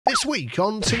This week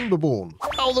on Timberborn.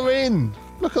 Oh, they're in.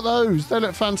 Look at those. They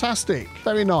look fantastic.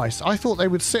 Very nice. I thought they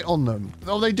would sit on them.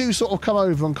 Oh, they do sort of come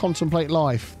over and contemplate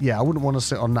life. Yeah, I wouldn't want to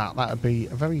sit on that. That would be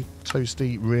a very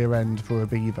toasty rear end for a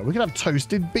beaver. We could have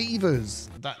toasted beavers.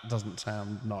 That doesn't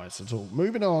sound nice at all.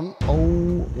 Moving on.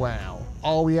 Oh, wow.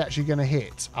 Are we actually going to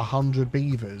hit 100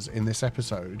 beavers in this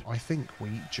episode? I think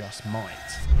we just might.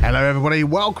 Hello, everybody.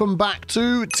 Welcome back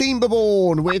to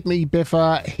Timberborn with me,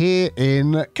 Biffa, here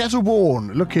in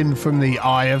Kettleborn, looking from the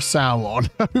Eye of Sauron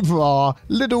over our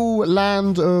little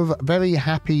land of very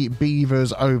happy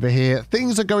beavers over here.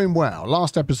 Things are going well.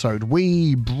 Last episode,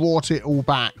 we brought it all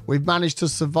back. We've managed to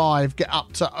survive, get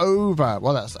up to over,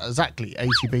 well, that's exactly 80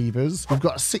 beavers. We've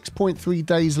got 6.3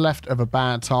 days left of a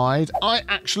bad tide. I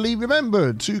actually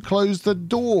remembered to close the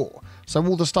door, so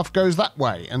all the stuff goes that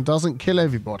way and doesn't kill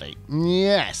everybody.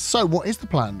 Yes. So what is the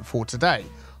plan for today?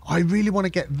 I really want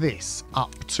to get this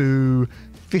up to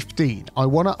 15. I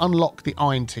want to unlock the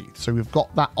Iron Teeth, so we've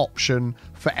got that option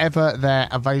forever there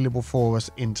available for us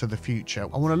into the future.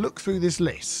 I want to look through this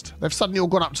list. They've suddenly all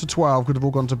gone up to 12, could have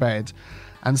all gone to bed,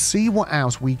 and see what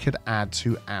else we could add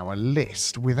to our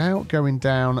list without going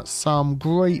down some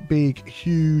great big,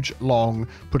 huge, long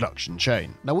production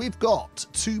chain. Now we've got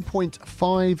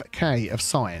 2.5k of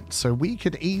science, so we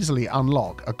could easily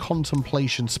unlock a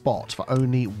contemplation spot for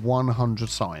only 100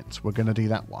 science. We're going to do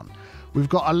that one. We've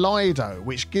got a Lido,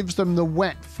 which gives them the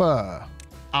wet fur.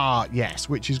 Yes,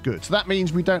 which is good. So that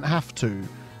means we don't have to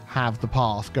have the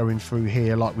path going through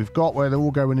here like we've got, where they're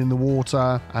all going in the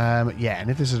water. Yeah, and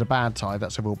if this is a bad tide,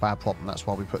 that's a real bad problem. That's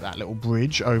why we put that little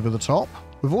bridge over the top.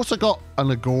 We've also got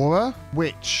an Agora,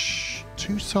 which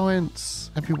 2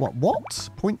 science every what?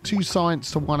 0.2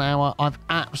 science to 1 hour. I've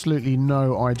absolutely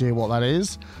no idea what that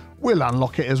is. We'll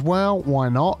unlock it as well. Why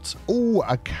not? Oh,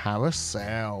 a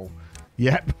carousel.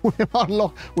 Yep,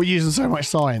 we're using so much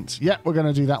science. Yep, we're going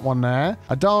to do that one there.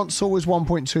 A dance hall is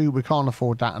 1.2. We can't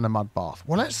afford that, and a mud bath.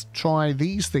 Well, let's try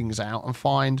these things out and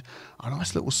find a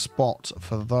nice little spot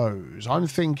for those. I'm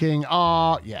thinking,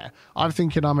 yeah, I'm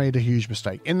thinking I made a huge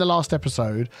mistake. In the last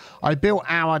episode, I built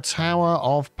our Tower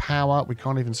of Power. We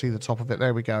can't even see the top of it.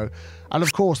 There we go. And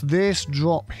of course, this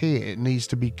drop here needs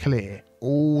to be clear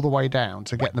all the way down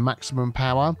to get the maximum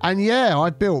power. And yeah,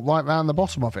 I built right around the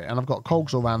bottom of it, and I've got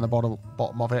cogs all around the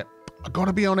bottom of it. I've got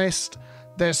to be honest,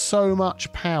 there's so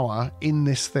much power in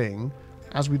this thing.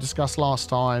 As we discussed last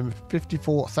time,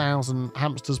 54,000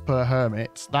 hamsters per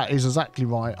hermit. That is exactly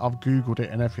right. I've Googled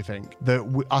it and everything.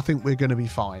 I think we're going to be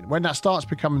fine. When that starts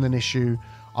becoming an issue,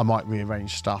 I might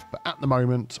rearrange stuff, but at the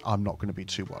moment, I'm not going to be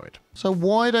too worried. So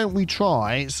why don't we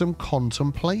try some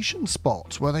contemplation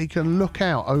spots where they can look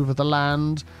out over the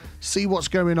land, see what's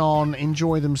going on,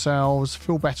 enjoy themselves,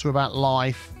 feel better about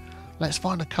life. Let's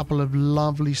find a couple of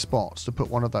lovely spots to put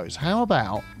one of those. How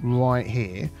about right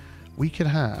here? We could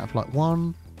have like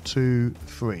 1, 2,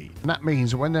 3. And that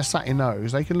means that when they're sat in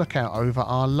those, they can look out over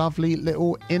our lovely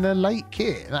little inner lake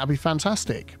here. That'd be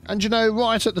fantastic. And you know,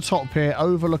 right at the top here,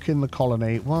 overlooking the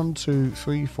colony, 1, 2,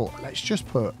 3, 4. Let's just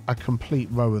put a complete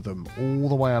row of them all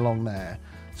the way along there,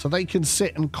 so they can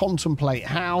sit and contemplate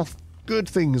how good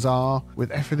things are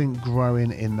with everything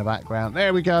growing in the background.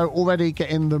 There we go, already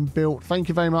getting them built. Thank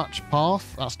you very much,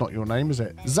 Path. That's not your name, is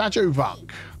it?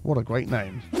 Zajovuk. What a great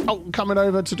name. Oh, coming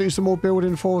over to do some more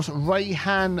building for us,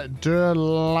 Rayhan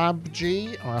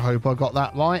Durlabji. I hope I got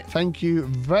that right. Thank you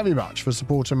very much for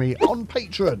supporting me on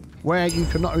Patreon, where you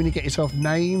can not only get yourself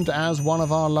named as one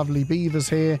of our lovely beavers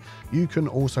here, you can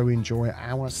also enjoy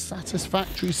our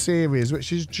Satisfactory series,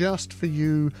 which is just for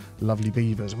you lovely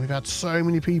beavers. And we've had so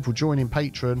many people joining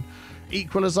Patreon.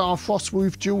 Equalizar,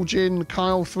 Frostroof, Julgin,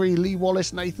 Kyle 3, Lee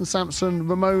Wallace, Nathan Sampson,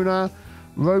 Ramona,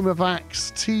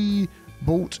 Romavax, T,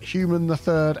 Balt, Human the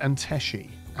Third, and Teshi,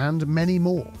 and many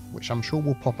more, which I'm sure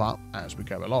will pop up as we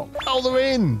go along. Oh,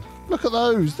 they're in. Look at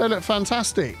those. They look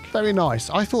fantastic. Very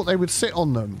nice. I thought they would sit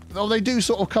on them. Oh, they do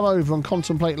sort of come over and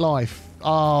contemplate life.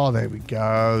 Oh, there we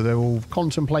go. They're all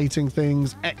contemplating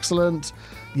things. Excellent.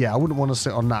 Yeah, I wouldn't want to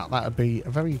sit on that. That would be a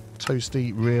very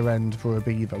toasty rear end for a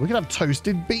beaver. We could have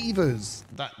toasted beavers.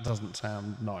 That doesn't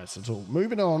sound nice at all.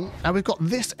 Moving on. Now we've got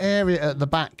this area at the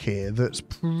back here that's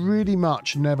pretty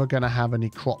much never going to have any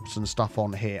crops and stuff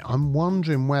on here. I'm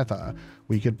wondering whether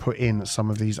we could put in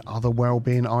some of these other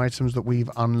well-being items that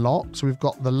we've unlocked. So we've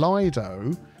got the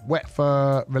Lido, wet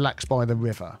fur, relax by the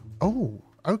river. Oh,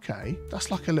 okay.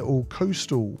 That's like a little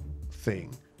coastal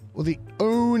thing. Well, the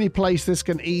only place this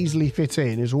can easily fit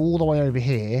in is all the way over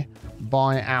here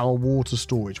by our water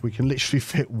storage. We can literally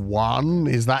fit 1.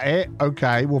 Is that it?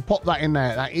 Okay, we'll pop that in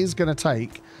there. That is going to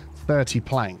take 30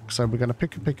 planks. So we're going to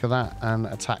pick a pick of that and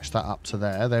attach that up to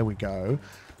there. There we go.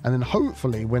 And then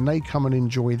hopefully when they come and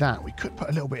enjoy that, we could put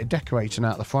a little bit of decorating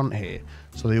out the front here.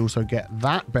 So they also get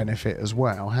that benefit as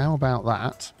well. How about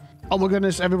that? Oh my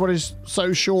goodness, everybody's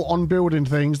so short on building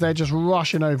things. They're just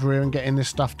rushing over here and getting this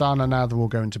stuff done. And now they're all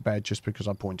going to bed just because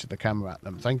I pointed the camera at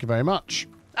them. Thank you very much.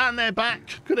 And they're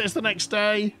back. Good, it's the next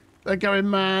day. They're going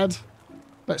mad.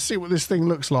 Let's see what this thing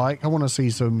looks like. I want to see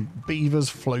some beavers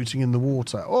floating in the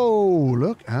water. Oh,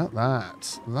 look at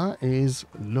that. That is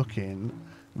looking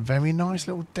very nice.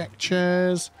 Little deck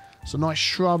chairs. Some nice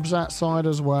shrubs outside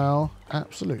as well.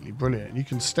 Absolutely brilliant. You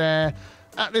can stare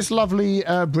at this lovely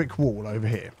brick wall over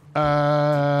here.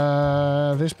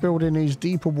 This building needs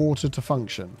deeper water to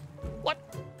function. What?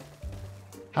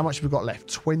 How much have we got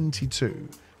left? 22.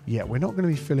 Yeah, we're not going to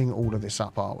be filling all of this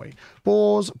up, are we?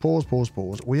 Pause, pause, pause,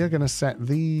 pause. We are going to set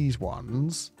these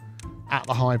ones at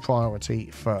the high priority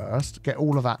first. Get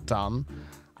all of that done.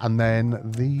 And then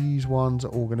these ones are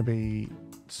all going to be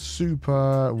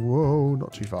super... Whoa,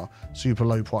 not too far. Super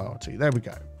low priority. There we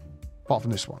go. Apart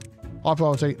from this one. High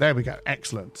priority. There we go.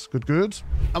 Excellent. Good, good.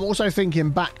 I'm also thinking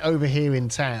back over here in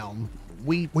town.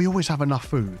 We always have enough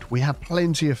food. We have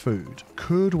plenty of food.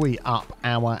 Could we up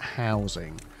our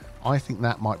housing? I think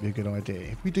that might be a good idea.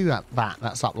 If we do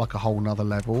that's up like a whole nother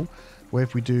level. Where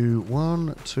if we do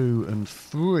 1, 2, and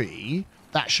 3,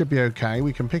 that should be okay.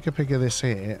 We can pick a pick of this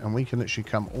here, and we can literally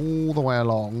come all the way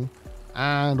along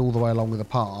and all the way along with the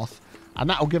path. And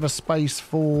that'll give us space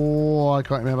for, I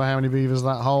can't remember how many beavers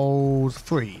that holds.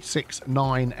 3, 6,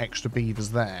 9 extra beavers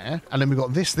there. And then we've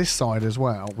got this side as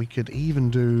well. We could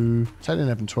even do 10,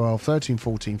 11, 12, 13,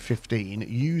 14, 15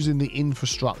 using the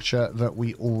infrastructure that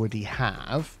we already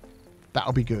have.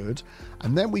 That'll be good.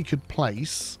 And then we could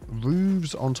place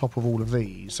roofs on top of all of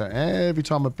these. So every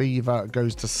time a beaver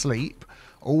goes to sleep,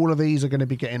 all of these are going to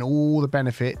be getting all the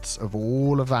benefits of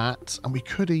all of that. And we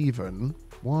could even...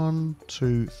 1,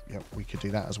 2, yep, we could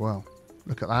do that as well.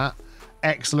 Look at that.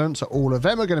 Excellent. So all of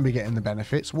them are going to be getting the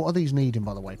benefits. What are these needing,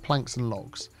 by the way? Planks and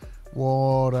logs.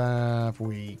 What have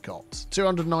we got?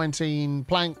 219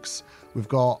 planks. We've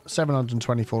got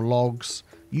 724 logs.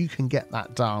 You can get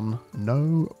that done.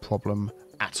 No problem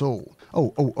at all.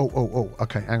 Oh.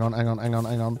 Okay, hang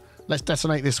on. Let's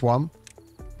detonate this one.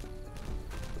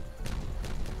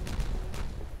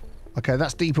 Okay,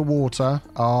 that's deeper water.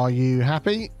 Are you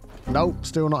happy? Nope,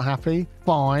 still not happy.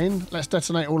 Fine. Let's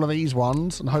detonate all of these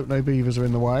ones and hope no beavers are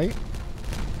in the way.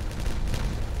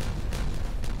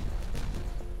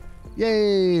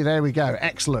 Yay, there we go.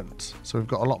 Excellent. So we've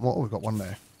got a lot more. Oh, we've got one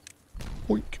there.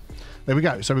 Boink. There we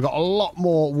go. So we've got a lot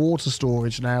more water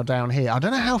storage now down here. I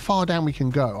don't know how far down we can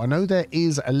go. I know there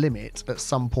is a limit at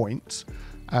some point.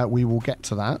 We will get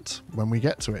to that when we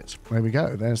get to it. There we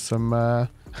go. There's some...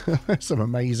 some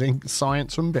amazing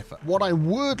science from Biffa. What I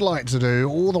would like to do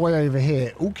all the way over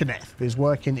here, Kenneth is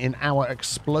working in our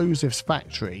explosives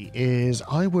factory, is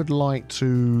I would like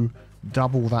to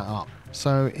double that up.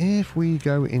 So if we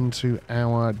go into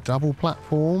our double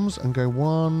platforms and go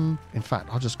one, in fact,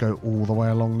 I'll just go all the way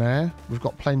along there. We've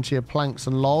got plenty of planks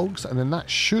and logs, and then that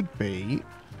should be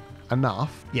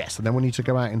enough. Yes, and then we need to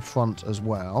go out in front as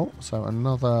well. So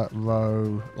another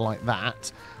row like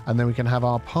that. And then we can have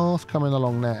our path coming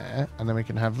along there. And then we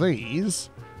can have these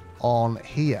on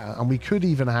here. And we could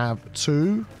even have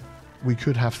 2. We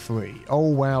could have 3. Oh,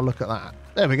 wow, look at that.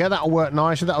 There we go. That'll work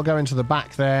nicely. That'll go into the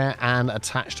back there and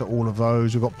attach to all of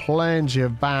those. We've got plenty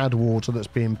of bad water that's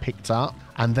being picked up.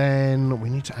 And then we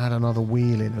need to add another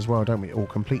wheel in as well, don't we? Oh,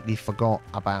 completely forgot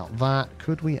about that.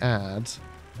 Could we add...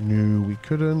 No, we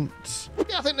couldn't.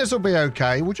 Yeah, I think this will be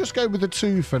okay. We'll just go with the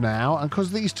 2 for now. And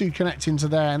because these 2 connect into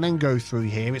there and then go through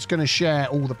here, it's going to share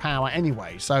all the power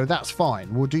anyway. So that's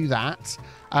fine. We'll do that.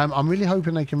 I'm really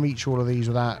hoping they can reach all of these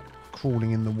without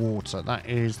crawling in the water. That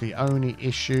is the only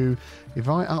issue. If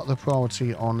I up the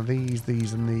priority on these,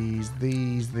 and these,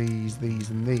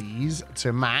 and these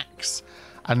to max,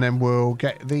 and then we'll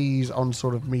get these on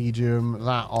sort of medium,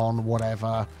 that on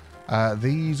whatever.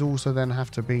 These also then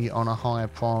have to be on a higher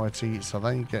priority so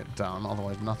they get done,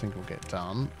 otherwise nothing will get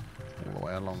done. All the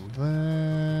way along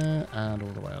there and all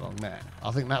the way along there.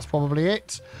 I think that's probably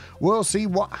it. We'll see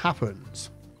what happens.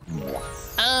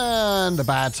 And the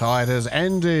bad tide has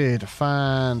ended.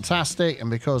 Fantastic. And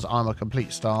because I'm a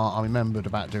complete star, I remembered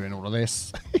about doing all of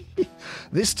this.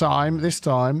 This time.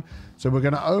 So we're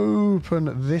going to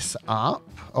open this up.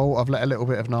 Oh, I've let a little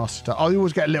bit of nasty stuff. Oh, you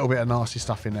always get a little bit of nasty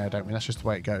stuff in there, don't we? That's just the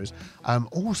way it goes.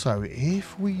 Also,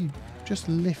 if we just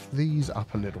lift these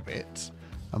up a little bit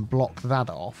and block that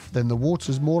off, then the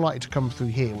water's more likely to come through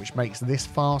here, which makes this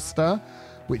faster,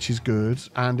 which is good.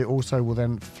 And it also will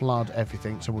then flood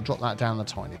everything. So we'll drop that down a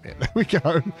tiny bit. There we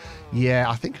go. Yeah,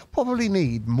 I think I probably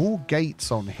need more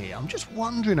gates on here. I'm just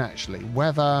wondering actually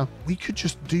whether we could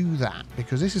just do that,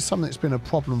 because this is something that's been a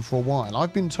problem for a while.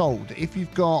 I've been told that if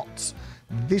you've got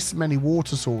this many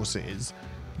water sources,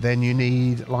 then you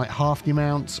need like half the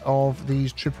amount of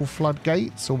these triple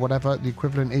floodgates or whatever the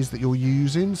equivalent is that you're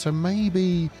using. So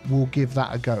maybe we'll give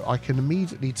that a go. I can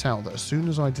immediately tell that as soon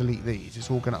as I delete these,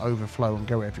 it's all going to overflow and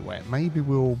go everywhere. Maybe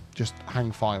we'll just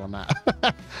hang fire on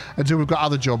that until we've got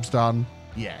other jobs done.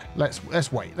 Yeah, let's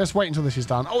wait. Let's wait until this is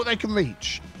done. Oh, they can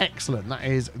reach. Excellent. That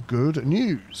is good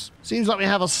news. Seems like we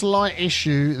have a slight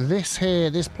issue.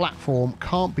 This platform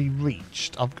can't be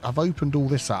reached. I've opened all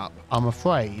this up. I'm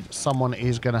afraid someone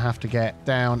is going to have to get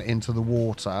down into the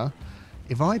water.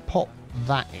 If I pop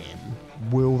that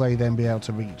in, will they then be able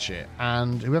to reach it?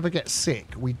 And whoever gets sick,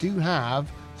 we do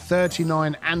have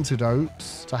 39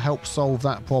 antidotes to help solve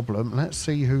that problem. Let's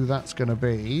see who that's going to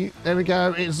be. There we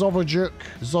go. It's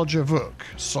Zodjavuk.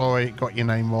 Sorry, got your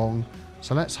name wrong.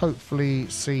 So let's hopefully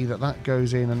see that that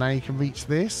goes in and now you can reach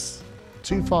this.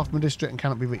 Too far from the district and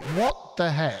cannot be reached. What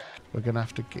the heck? We're going to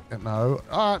have to get... No.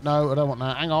 No, I don't want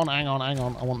that. Hang on.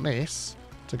 I want this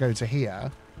to go to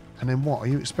here. And then what? Are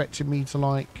you expecting me to,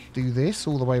 like, do this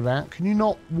all the way around? Can you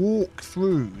not walk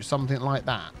through something like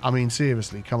that? I mean,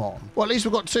 seriously, come on. Well, at least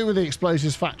we've got two of the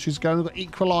explosives factories going. We've got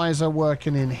Equalizer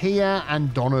working in here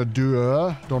and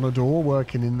Donador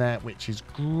working in there, which is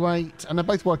great. And they're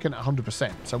both working at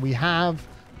 100%. So we have,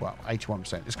 well,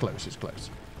 81%. It's close.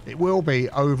 It will be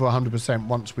over 100%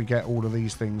 once we get all of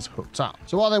these things hooked up.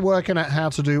 So while they're working out how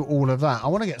to do all of that, I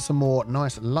want to get some more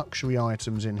nice luxury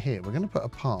items in here. We're going to put a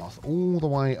path all the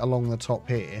way along the top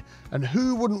here. And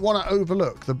who wouldn't want to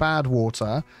overlook the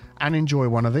Badwater and enjoy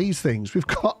one of these things? We've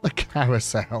got the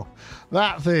carousel.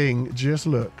 That thing just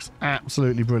looks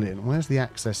absolutely brilliant. Where's the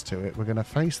access to it? We're going to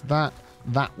face that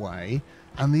way.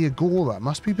 And the Agora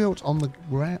must be built on the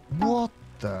ground. What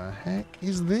the heck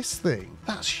is this thing?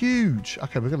 That's huge.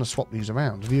 Okay, we're going to swap these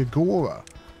around. The Agora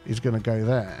is going to go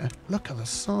there. Look at the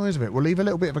size of it. We'll leave a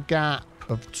little bit of a gap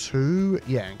of 2.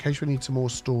 Yeah, in case we need some more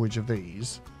storage of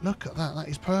these. Look at that. That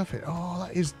is perfect. Oh,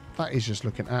 that is just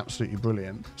looking absolutely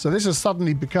brilliant. So this has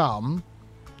suddenly become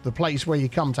the place where you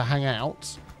come to hang out.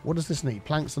 What does this need?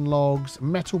 Planks and logs,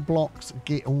 metal blocks,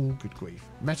 oh, good grief.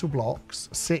 Metal blocks,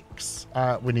 6.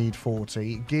 We need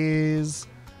 40. Gears.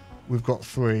 We've got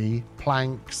 3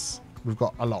 planks. We've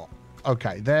got a lot.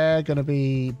 Okay, they're going to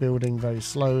be building very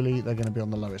slowly. They're going to be on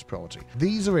the lowest priority.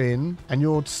 These are in, and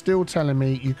you're still telling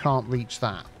me you can't reach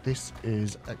that. This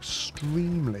is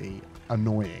extremely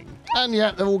annoying. And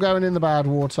yeah, they're all going in the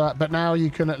Badwater, but now you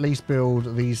can at least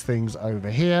build these things over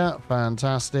here.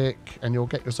 Fantastic. And you'll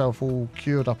get yourself all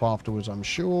cured up afterwards, I'm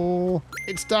sure.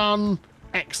 It's done.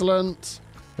 Excellent.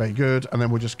 Very good. And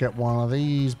then we'll just get one of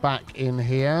these back in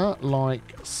here,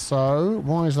 like so.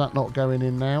 Why is that not going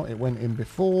in now? It went in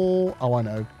before. Oh, I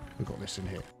know. We've got this in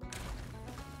here.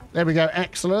 There we go.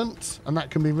 Excellent. And that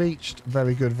can be reached.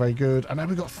 Very good, very good. And now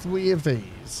we've got 3 of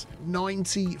these.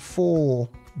 94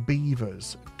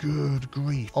 beavers. Good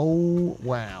grief. Oh,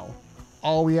 wow.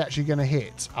 Are we actually going to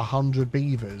hit 100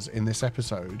 beavers in this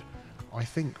episode? I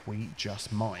think we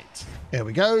just might. Here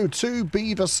we go. 2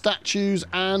 beaver statues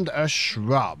and a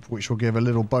shrub, which will give a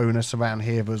little bonus around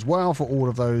here as well for all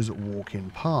of those walking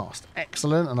past.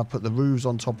 Excellent. And I'll put the roofs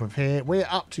on top of here. We're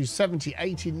up to 70,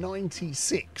 80,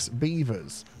 96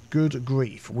 beavers. Good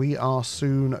grief. We are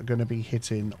soon going to be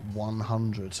hitting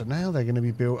 100. So now they're going to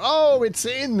be built. Oh, it's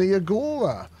in the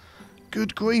Agora.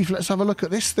 Good grief. Let's have a look at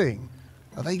this thing.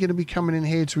 Are they going to be coming in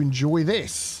here to enjoy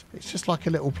this? It's just like a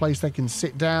little place they can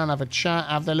sit down, have a chat,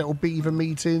 have their little beaver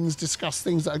meetings, discuss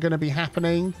things that are going to be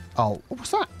happening. Oh,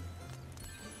 what's that?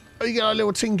 Oh, you get our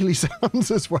little tinkly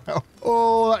sounds as well.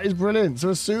 Oh, that is brilliant. So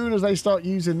as soon as they start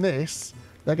using this,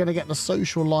 they're going to get the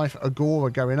social life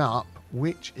Agora going up,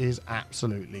 which is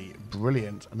absolutely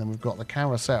brilliant. And then we've got the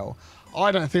carousel.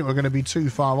 I don't think we're going to be too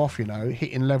far off, you know,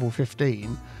 hitting level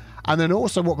 15. And then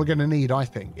also what we're going to need, I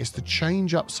think, is to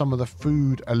change up some of the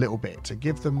food a little bit to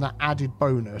give them that added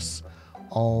bonus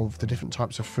of the different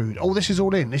types of food. Oh, this is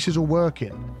all in. This is all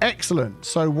working. Excellent.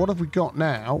 So what have we got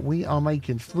now? We are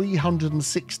making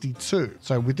 362.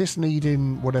 So with this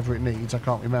needing whatever it needs, I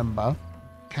can't remember.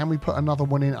 Can we put another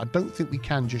one in? I don't think we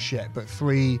can just yet, but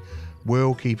 3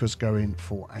 will keep us going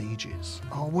for ages.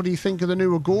 Oh, what do you think of the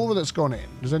new Agora that's gone in?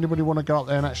 Does anybody want to go up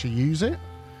there and actually use it?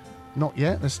 Not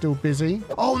yet. They're still busy.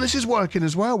 Oh, this is working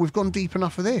as well. We've gone deep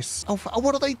enough for this. Oh,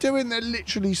 what are they doing? They're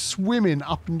literally swimming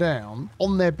up and down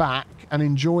on their back and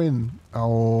enjoying...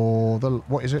 Oh,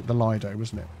 what is it? The Lido,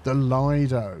 wasn't it? The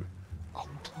Lido. Oh,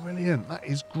 brilliant. That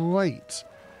is great.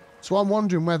 So I'm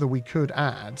wondering whether we could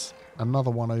add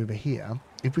another one over here.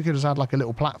 If we could just add like a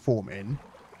little platform in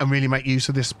and really make use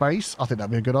of this space, I think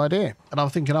that'd be a good idea. And I'm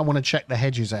thinking I want to check the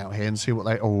hedges out here and see what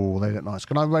they... Oh, they look nice.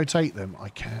 Can I rotate them? I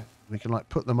can. We can like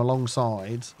put them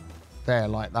alongside there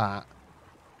like that.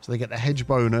 So they get the hedge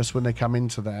bonus when they come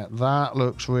into there. That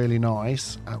looks really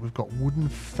nice. We've got wooden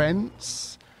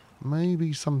fence.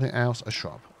 Maybe something else. A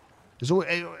shrub. There's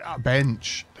always a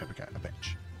bench. There we go. A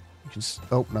bench. You can...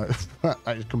 Oh, no.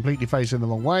 That is completely facing the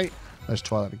wrong way. Let's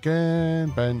try that again.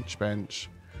 Bench, bench.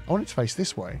 I want it to face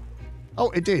this way.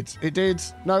 Oh, it did. It did.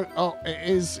 No. Oh, it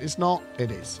is. It's not. It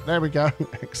is. There we go.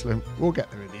 Excellent. We'll get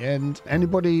there in the end.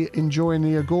 Anybody enjoying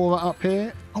the Agora up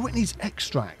here? Oh, it needs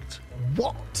extract.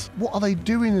 What? What are they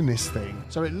doing in this thing?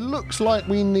 So it looks like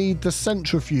we need the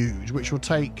centrifuge, which will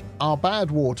take our bad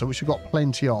water, which we've got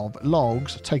plenty of,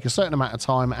 logs, take a certain amount of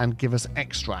time and give us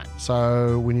extract.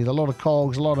 So we need a lot of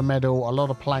cogs, a lot of metal, a lot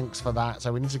of planks for that.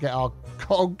 So we need to get our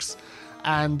cogs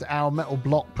and our metal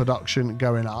block production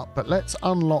going up. But let's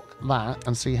unlock that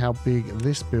and see how big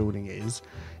this building is.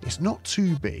 It's not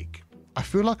too big. I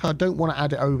feel like I don't want to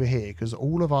add it over here because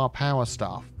all of our power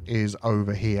stuff is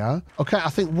over here. Okay, I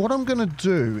think what I'm going to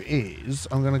do is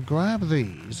I'm going to grab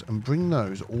these and bring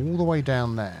those all the way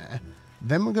down there.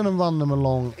 Then we're going to run them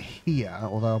along here,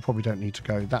 although I probably don't need to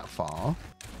go that far.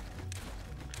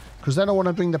 Because then I want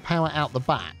to bring the power out the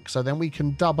back. So then we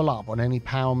can double up on any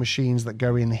power machines that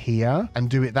go in here and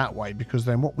do it that way. Because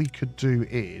then what we could do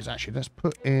is... Actually, let's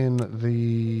put in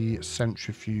the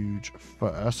centrifuge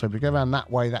first. So if we go around that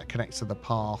way, that connects to the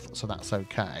path. So that's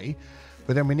okay.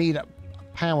 But then we need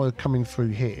power coming through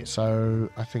here. So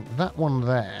I think that one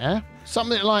there...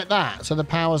 Something like that. So the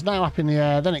power's now up in the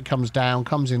air, then it comes down,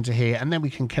 comes into here, and then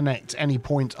we can connect any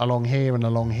point along here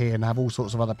and have all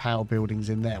sorts of other power buildings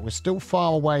in there. We're still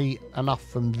far away enough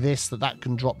from this that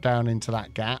can drop down into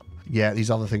that gap. Yeah, these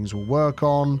other things will work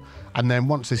on. And then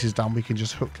once this is done, we can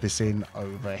just hook this in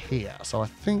over here. So I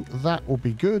think that will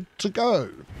be good to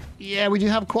go. Yeah, we do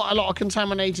have quite a lot of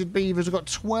contaminated beavers. We've got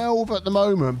 12 at the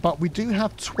moment, but we do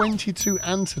have 22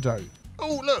 antidote.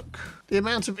 Oh, look. The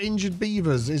amount of injured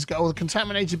beavers or the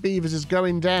contaminated beavers is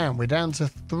going down. We're down to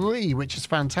 3, which is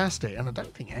fantastic. And I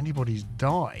don't think anybody's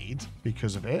died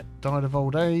because of it. Died of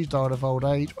old age, died of old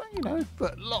age. Well, you know,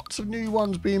 but lots of new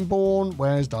ones being born.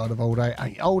 Where's died of old age?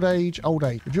 Old age, old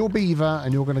age. If you're beaver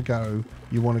and you're going to go,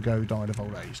 you want to go died of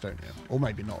old age, don't you? Or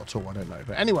maybe not at all, I don't know.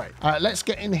 But anyway, let's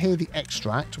get in here the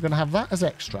extract. We're going to have that as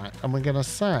extract. And we're going to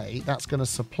say that's going to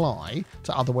supply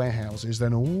to other warehouses.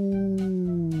 Then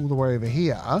all the way over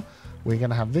here, we're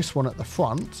going to have this one at the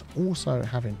front, also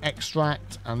having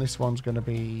extract, and this one's going to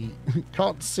be,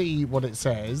 can't see what it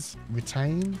says,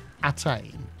 retain,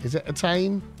 attain. Is it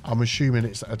attain? I'm assuming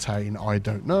it's attain, I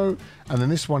don't know. And then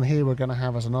this one here we're going to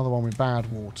have as another one with bad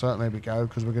water. There we go,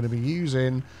 because we're going to be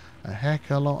using a heck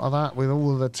of a lot of that with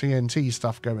all of the TNT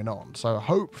stuff going on. So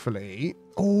hopefully,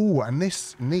 oh, and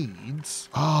this needs,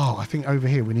 oh, I think over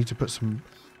here we need to put some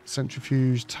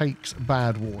centrifuge takes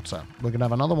bad water. We're going to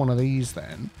have another one of these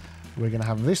then. We're going to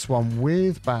have this one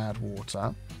with bad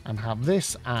water and have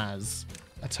this as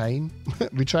attain,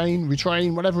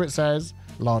 retrain, whatever it says.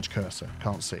 Large cursor,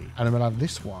 can't see. And then we'll have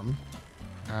this one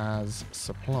as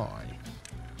supply.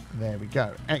 There we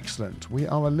go. Excellent. We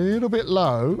are a little bit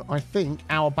low. I think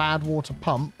our bad water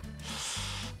pump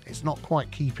is not quite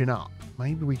keeping up.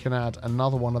 Maybe we can add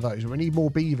another one of those. We need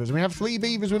more beavers. And we have 3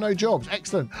 beavers with no jobs.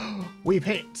 Excellent. We've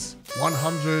hit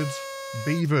 100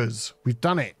 beavers. We've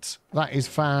done it. That is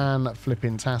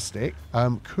fan-flipping-tastic.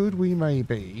 Could we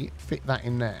maybe fit that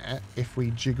in there if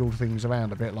we jiggled things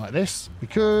around a bit like this? We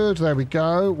could. There we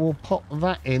go. We'll pop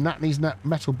that in. That needs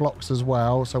metal blocks as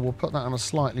well. So we'll put that on a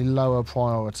slightly lower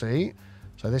priority.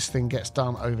 So this thing gets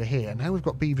done over here. Now we've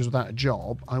got beavers without a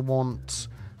job. I want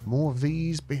more of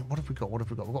these. What have we got? What have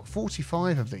we got? We've got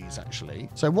 45 of these, actually.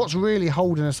 So what's really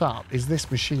holding us up is this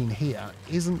machine here.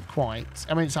 Isn't quite...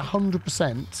 I mean, it's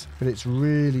 100%, but it's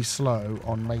really slow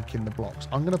on making the blocks.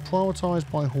 I'm going to prioritise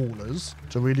by haulers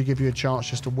to really give you a chance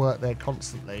just to work there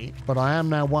constantly. But I am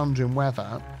now wondering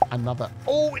whether another...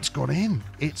 Oh, it's gone in.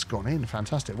 It's gone in.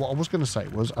 Fantastic. What I was going to say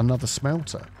was another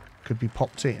smelter could be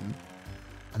popped in.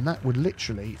 And that would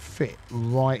literally fit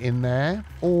right in there.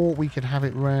 Or we could have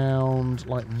it round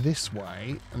like this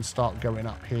way and start going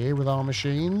up here with our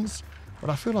machines. But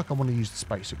I feel like I want to use the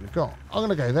space that we've got. I'm going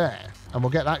to go there and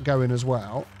we'll get that going as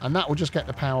well. And that will just get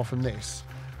the power from this.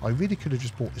 I really could have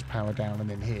just brought this power down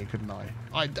and in here, couldn't I?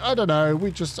 I don't know.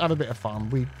 We just had a bit of fun.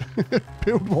 We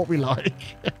build what we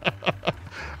like.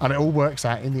 And it all works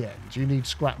out in the end. You need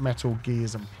scrap metal,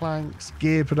 gears and planks.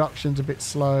 Gear production's a bit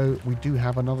slow. We do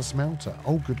have another smelter.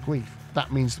 Oh, good grief.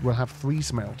 That means we'll have 3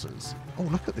 smelters. Oh,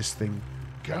 look at this thing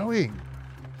going.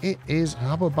 It is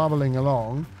hubba-bubbling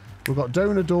along. We've got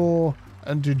Donador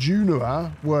and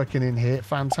Dejunera working in here.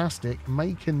 Fantastic.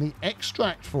 Making the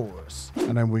extract for us.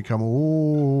 And then we come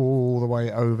all the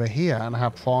way over here and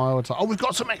have prioritize. Oh, we've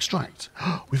got some extract.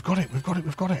 We've got it.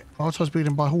 Prioritize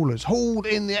breeding by haulers. Hold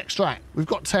in the extract. We've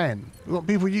got 10. We've got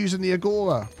people using the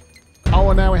Agora. Oh,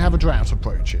 and now we have a drought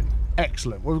approaching.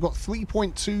 Excellent. Well, we've got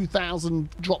 3.2 thousand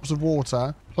drops of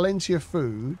water, plenty of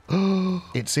food.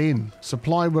 It's in.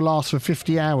 Supply will last for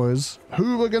 50 hours.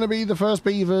 Who are going to be the first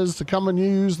beavers to come and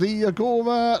use the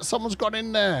Agora? Someone's got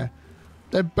in there.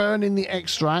 They're burning the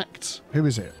extract. Who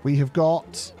is it? We have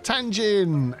got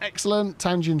Tangin. Excellent.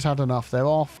 Tangin's had enough. They're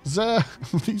off.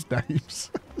 These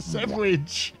names.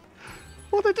 Zebridge.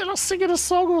 What, they did like singing a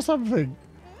song or something?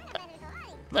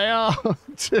 They are.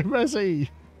 Timezi.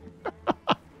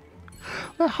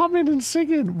 They're humming and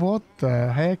singing. What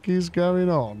the heck is going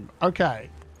on? Okay.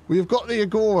 We've got the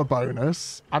Agora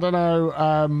bonus. I don't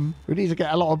know. We need to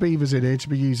get a lot of beavers in here to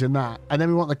be using that. And then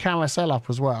we want the carousel up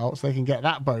as well so they can get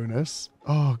that bonus.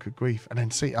 Oh, good grief. And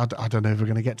then see, I don't know if we're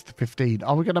going to get to the 15.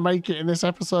 Are we going to make it in this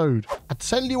episode? I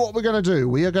tell you what we're going to do.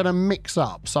 We are going to mix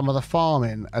up some of the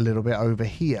farming a little bit over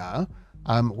here.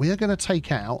 We are going to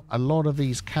take out a lot of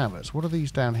these carrots. What are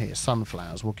these down here?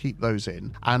 Sunflowers. We'll keep those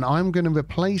in. And I'm going to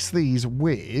replace these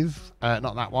with,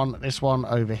 not that one, this one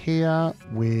over here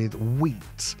with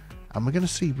wheat. And we're going to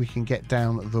see if we can get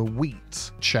down the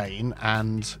wheat chain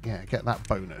and, yeah, get that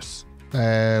bonus.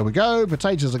 There we go.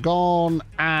 Potatoes are gone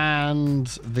and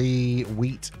the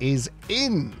wheat is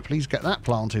in. Please get that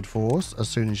planted for us as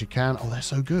soon as you can. Oh, they're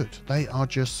so good. They are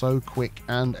just so quick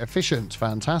and efficient.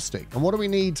 Fantastic. And what do we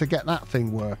need to get that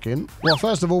thing working? Well,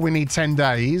 first of all, we need 10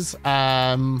 days.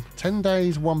 10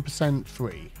 days, 1%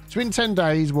 free. So in 10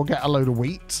 days, we'll get a load of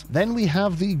wheat. Then we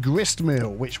have the grist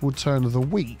mill, which will turn the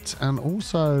wheat and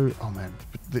also, oh man,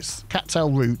 this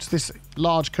cattail root, this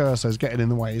large cursor is getting in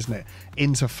the way, isn't it?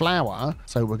 Into flour.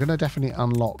 So we're going to definitely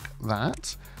unlock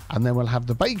that. And then we'll have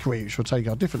the bakery, which will take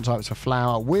our different types of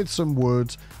flour with some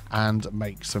wood and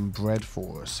make some bread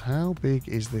for us. How big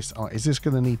is this? Oh, is this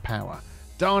going to need power?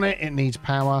 Darn it, it needs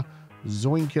power.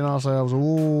 Zoinking ourselves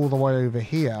all the way over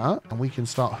here and we can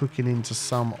start hooking into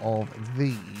some of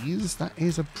these. That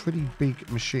is a pretty big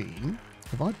machine.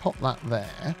 If I pop that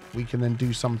there, we can then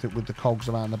do something with the cogs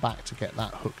around the back to get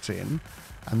that hooked in.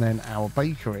 And then our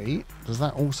bakery, does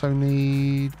that also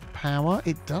need power?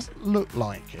 It doesn't look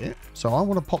like it. So I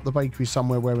want to pop the bakery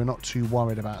somewhere where we're not too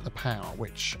worried about the power,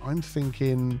 which I'm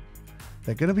thinking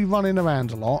they're going to be running around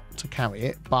a lot to carry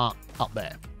it, but up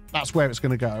there. That's where it's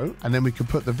going to go. And then we can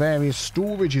put the various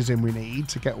storages in we need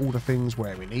to get all the things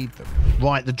where we need them.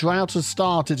 Right, the drought has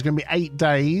started. It's going to be 8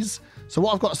 days. So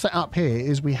what I've got set up here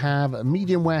is we have a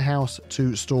medium warehouse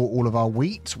to store all of our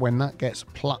wheat when that gets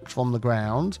plucked from the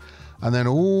ground. And then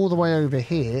all the way over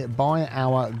here by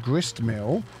our grist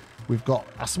mill, we've got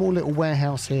a small little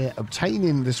warehouse here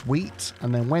obtaining this wheat.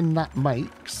 And then when that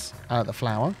makes the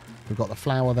flour, we've got the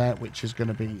flour there, which is going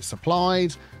to be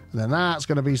supplied. And then that's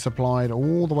going to be supplied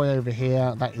all the way over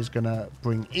here. That is going to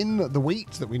bring in the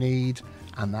wheat that we need,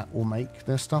 and that will make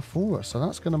the stuff for us. So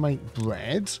that's going to make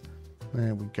bread.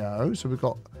 There we go. So we've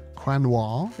got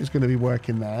Quanoir is going to be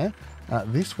working there.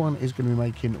 This one is going to be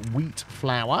making wheat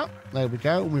flour. There we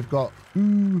go. And we've got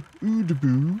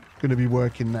Oodaboo going to be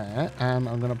working there. And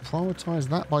I'm going to prioritize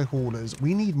that by haulers.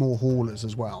 We need more haulers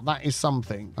as well. That is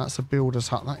something. That's a builder's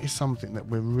hut. That is something that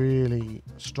we're really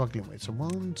struggling with. So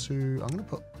 1, 2, I'm going to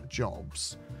put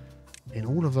jobs in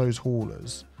all of those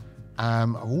haulers.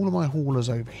 All of my haulers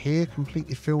over here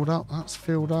completely filled up. That's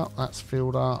filled up. That's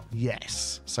filled up.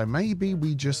 Yes. So maybe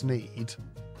we just need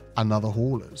another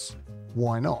haulers.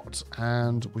 Why not?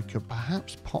 And we could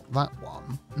perhaps pop that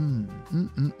one.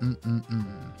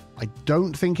 I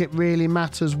don't think it really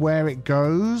matters where it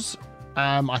goes.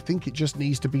 I think it just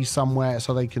needs to be somewhere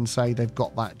so they can say they've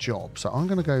got that job. So I'm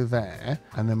going to go there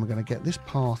and then we're going to get this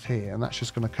path here and that's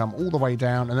just going to come all the way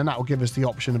down and then that will give us the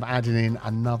option of adding in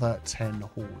another 10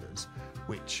 haulers,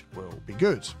 which will be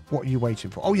good. What are you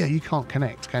waiting for? Oh yeah, you can't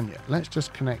connect, can you? Let's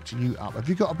just connect you up. Have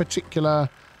you got a particular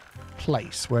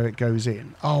place where it goes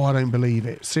in? Oh, I don't believe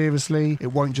it. Seriously? It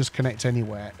won't just connect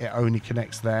anywhere. It only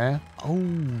connects there.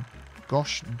 Oh,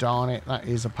 gosh darn it. That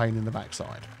is a pain in the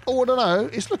backside. Oh, I don't know.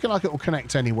 It's looking like it will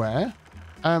connect anywhere.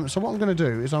 So what I'm going to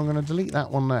do is I'm going to delete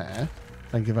that one there.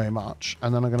 Thank you very much.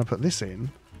 And then I'm going to put this in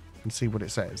and see what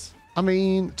it says. I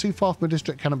mean, too far from a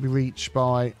district cannot be reached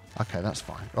by... Okay, that's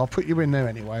fine. I'll put you in there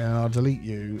anyway, and I'll delete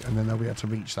you, and then they'll be able to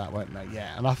reach that, won't they?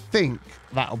 Yeah, and I think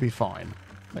that'll be fine.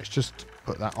 Let's just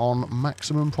put that on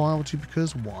maximum priority,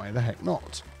 because why the heck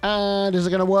not? And is it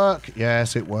going to work?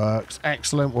 Yes, it works.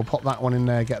 Excellent. We'll pop that one in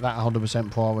there, get that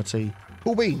 100% priority.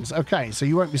 Cool beans. Okay, so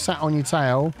you won't be sat on your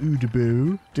tail,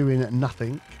 oodaboo, doing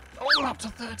nothing. Oh, we're up to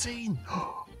 13.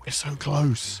 We're so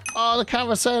close. Oh, the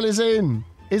carousel is in.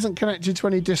 Isn't connected to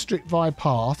any district via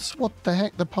paths. What the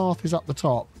heck? The path is up the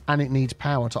top and it needs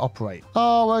power to operate.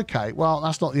 Oh, okay. Well,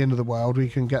 that's not the end of the world. We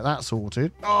can get that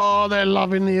sorted. Oh, they're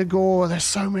loving the Agora. There's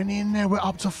so many in there. We're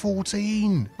up to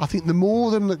 14. I think the more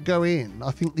of them that go in,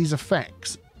 I think these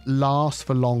effects last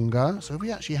for longer. So if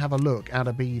we actually have a look at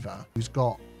a beaver who's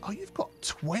got... Oh, you've got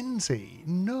 20.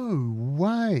 No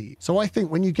way. So I think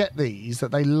when you get these,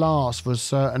 that they last for a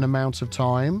certain amount of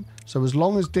time. So as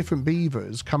long as different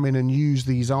beavers come in and use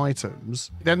these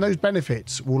items, then those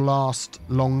benefits will last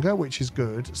longer, which is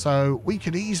good. So we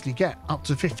could easily get up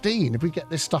to 15 if we get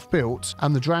this stuff built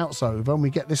and the drought's over and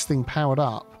we get this thing powered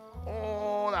up.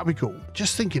 That'd be cool.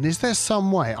 Just thinking, is there some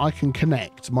way I can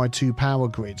connect my two power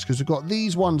grids? Because we've got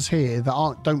these ones here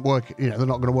that don't work, you know, they're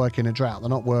not going to work in a drought. They're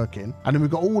not working. And then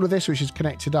we've got all of this, which is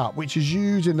connected up, which is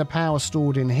using the power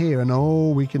stored in here. And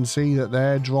oh, we can see that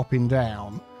they're dropping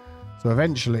down. So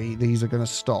eventually these are going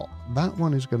to stop. That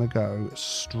one is going to go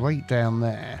straight down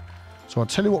there. So I'll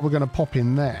tell you what we're going to pop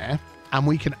in there. And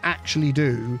we can actually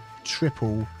do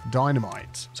triple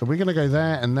dynamite. So we're going to go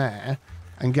there and there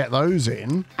and get those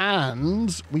in,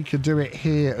 and we could do it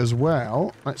here as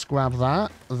well. Let's grab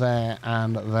that there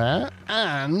and there,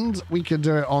 and we could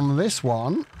do it on this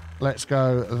one. Let's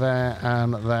go there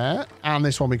and there, and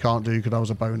this one we can't do because I was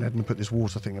a bonehead and put this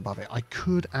water thing above it. I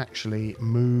could actually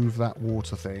move that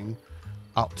water thing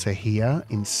up to here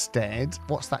instead.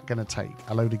 What's that going to take?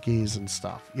 A load of gears and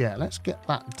stuff. Yeah, let's get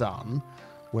that done.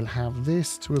 We'll have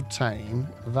this to obtain,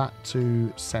 that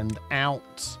to send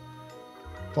out.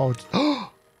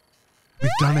 Oh, we've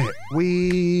done it.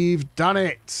 We've done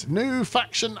it. New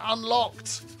faction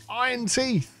unlocked. Iron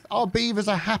Teeth. Our beavers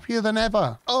are happier than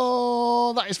ever.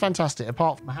 Oh, that is fantastic.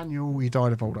 Apart from Mahanuel, he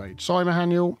died of old age. Sorry,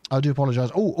 Mahanuel. I do apologise.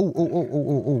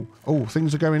 Oh,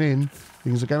 things are going in.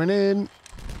 Things are going in.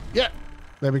 Yeah,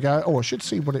 there we go. Oh, I should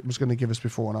see what it was going to give us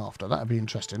before and after. That'd be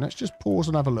interesting. Let's just pause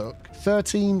and have a look.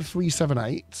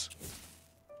 13,378.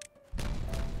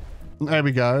 There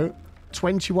we go.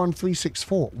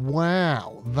 21,364.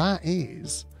 Wow, that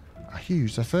is a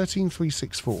huge. So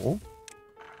 13,364.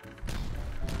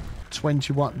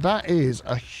 21. That is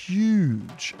a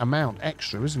huge amount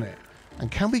extra, isn't it? And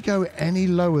can we go any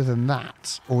lower than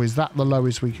that? Or is that the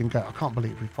lowest we can go? I can't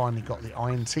believe we finally got the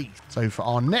Iron Teeth. So for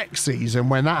our next season,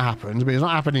 when that happens, but it's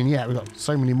not happening yet. We've got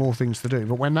so many more things to do.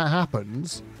 But when that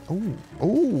happens,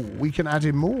 oh, we can add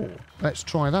in more. Let's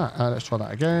try that. Let's try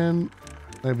that again.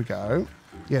 There we go.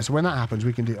 Yeah, so when that happens,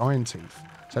 we can do Iron Teeth.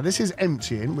 So this is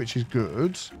emptying, which is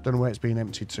good. Don't know where it's been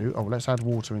emptied to. Oh, let's add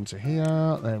water into here.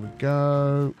 There we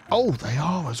go. Oh, they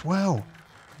are as well.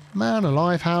 Man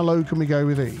alive, how low can we go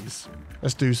with these?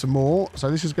 Let's do some more. So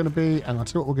this is going to be, and I'll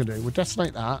tell you what we're going to do. We'll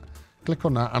detonate that, click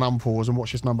on that, and unpause and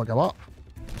watch this number go up.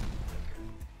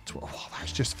 Oh,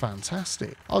 that's just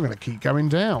fantastic. I'm going to keep going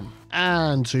down.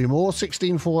 And two more.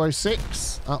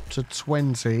 16,406 up to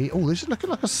 20. Oh, this is looking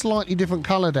like a slightly different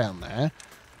colour down there.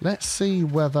 Let's see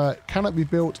whether, can it be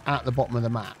built at the bottom of the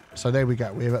map? So there we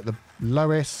go. We're at the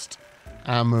lowest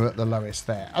and we're at the lowest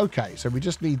there. Okay, so we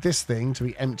just need this thing to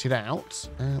be emptied out.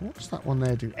 What does that one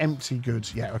there do? Empty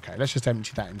goods. Yeah, okay. Let's just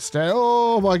empty that instead.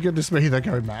 Oh, my goodness me. They're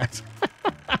going mad.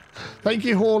 Thank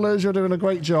you, haulers. You're doing a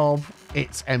great job.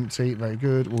 It's empty. Very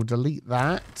good. We'll delete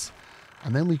that.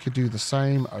 And then we could do the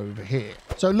same over here.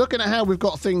 So looking at how we've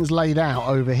got things laid out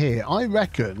over here, I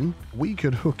reckon we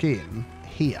could hook in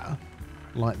here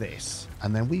like this,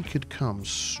 and then we could come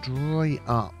straight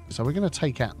up. So we're going to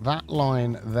take out that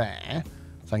line there.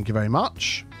 Thank you very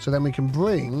much. So then we can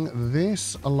bring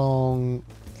this along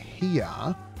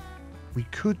here. We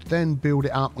could then build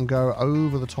it up and go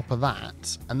over the top of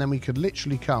that, and then we could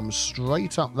literally come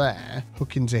straight up there,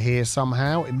 hook into here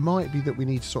somehow. It might be that we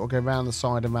need to sort of go around the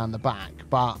side and around the back,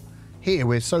 but here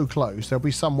we're so close, there'll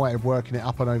be some way of working it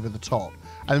up and over the top.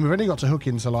 And then we've only got to hook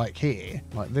into like here,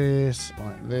 like this,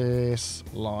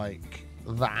 like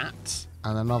that,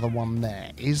 and another one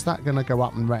there. Is that going to go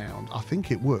up and round? I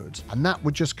think it would. And that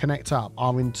would just connect up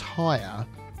our entire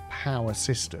power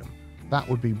system. That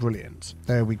would be brilliant.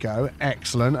 There we go.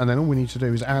 Excellent. And then all we need to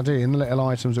do is add in little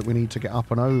items that we need to get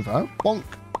up and over. Bonk,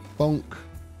 bonk,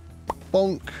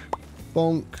 bonk,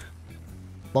 bonk,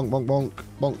 bonk, bonk, bonk,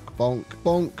 bonk, bonk,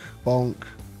 bonk, bonk.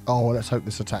 Oh, well, let's hope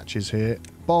this attaches here.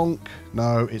 Bonk.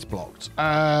 No, it's blocked.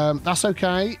 That's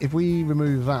okay. If we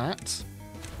remove that,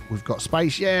 we've got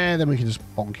space. Yeah, then we can just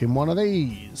bonk in one of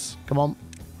these. Come on.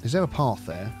 Is there a path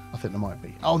there? I think there might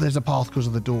be. Oh, there's a path because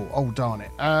of the door. Oh, darn it.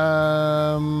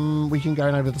 We can go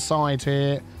in over the side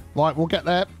here. Right, we'll get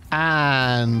there.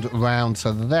 And round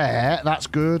to there. That's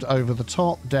good. Over the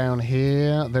top, down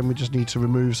here. Then we just need to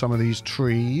remove some of these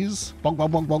trees. Bonk, bonk,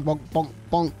 bonk, bonk, bonk, bonk,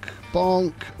 bonk,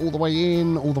 bonk. All the way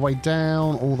in, all the way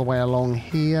down, all the way along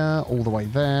here, all the way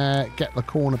there. Get the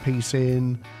corner piece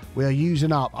in. We are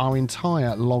using up our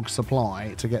entire log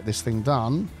supply to get this thing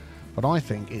done. But I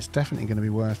think it's definitely going to be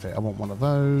worth it. I want one of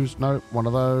those. No, one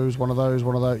of those, one of those,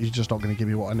 one of those. You're just not going to give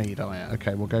me what I need, are you?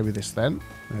 Okay, we'll go with this then.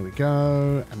 There we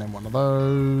go. And then one of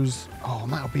those. Oh,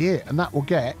 and that'll be it. And that will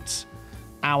get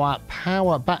our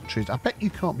power batteries. I bet you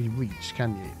can't be reached,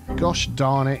 can you? Gosh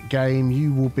darn it, game.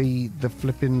 You will be the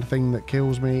flipping thing that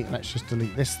kills me. Let's just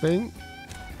delete this thing.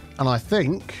 And I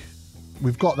think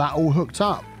we've got that all hooked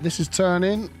up. This is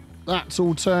turning. That's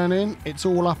all turning. It's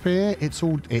all up here. It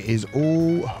is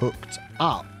all hooked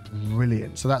up.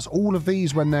 Brilliant. So that's all of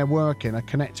these when they're working are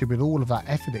connected with all of that.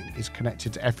 Everything is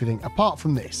connected to everything apart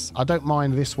from this. I don't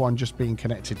mind this one just being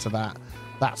connected to that.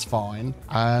 That's fine.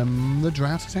 The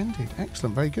drought has ended.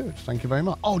 Excellent. Very good. Thank you very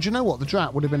much. Oh, do you know what? The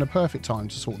drought would have been a perfect time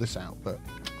to sort this out, but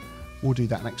we'll do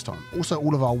that next time. Also,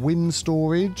 all of our wind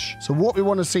storage. So what we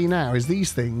want to see now is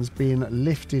these things being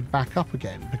lifted back up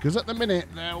again, because at the minute,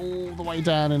 they're all the way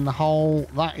down in the hole.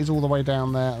 That is all the way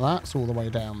down there. That's all the way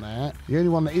down there. The only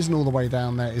one that isn't all the way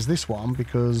down there is this one,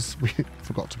 because we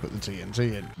forgot to put the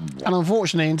TNT in. And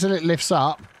unfortunately, until it lifts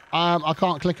up, I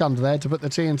can't click under there to put the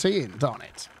TNT in. Darn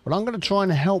it. But I'm going to try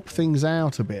and help things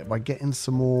out a bit by getting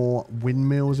some more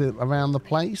windmills around the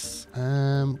place.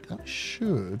 That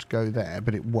should go there,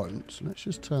 but it won't. So let's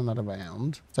just turn that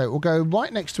around. So it will go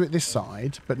right next to it this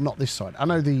side, but not this side. I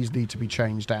know these need to be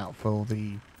changed out for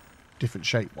the different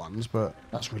shaped ones, but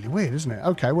that's really weird, isn't it?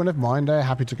 Okay, well, never mind. They're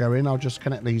happy to go in. I'll just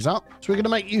connect these up. So we're going to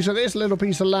make use of this little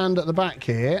piece of land at the back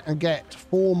here and get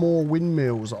 4 more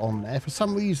windmills on there. For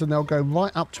some reason, they'll go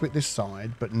right up to it this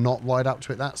side, but not right up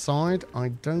to it that side. I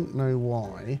don't know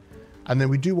why. And then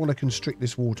we do want to constrict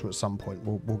this water at some point.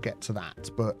 We'll get to that.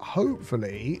 But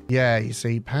hopefully, yeah, you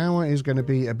see, power is going to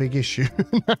be a big issue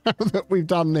now that we've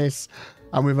done this.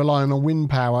 And we're relying on wind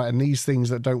power and these things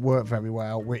that don't work very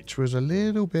well, which was a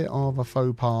little bit of a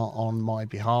faux pas on my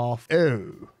behalf.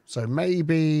 Oh, so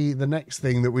maybe the next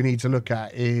thing that we need to look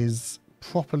at is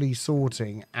properly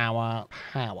sorting our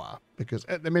power, because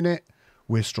at the minute,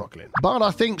 we're struggling. But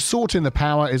I think sorting the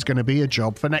power is going to be a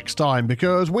job for next time,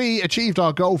 because we achieved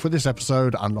our goal for this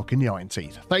episode, unlocking the Iron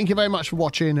Teeth. Thank you very much for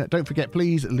watching. Don't forget,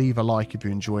 please leave a like if you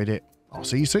enjoyed it. I'll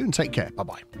see you soon. Take care.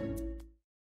 Bye-bye.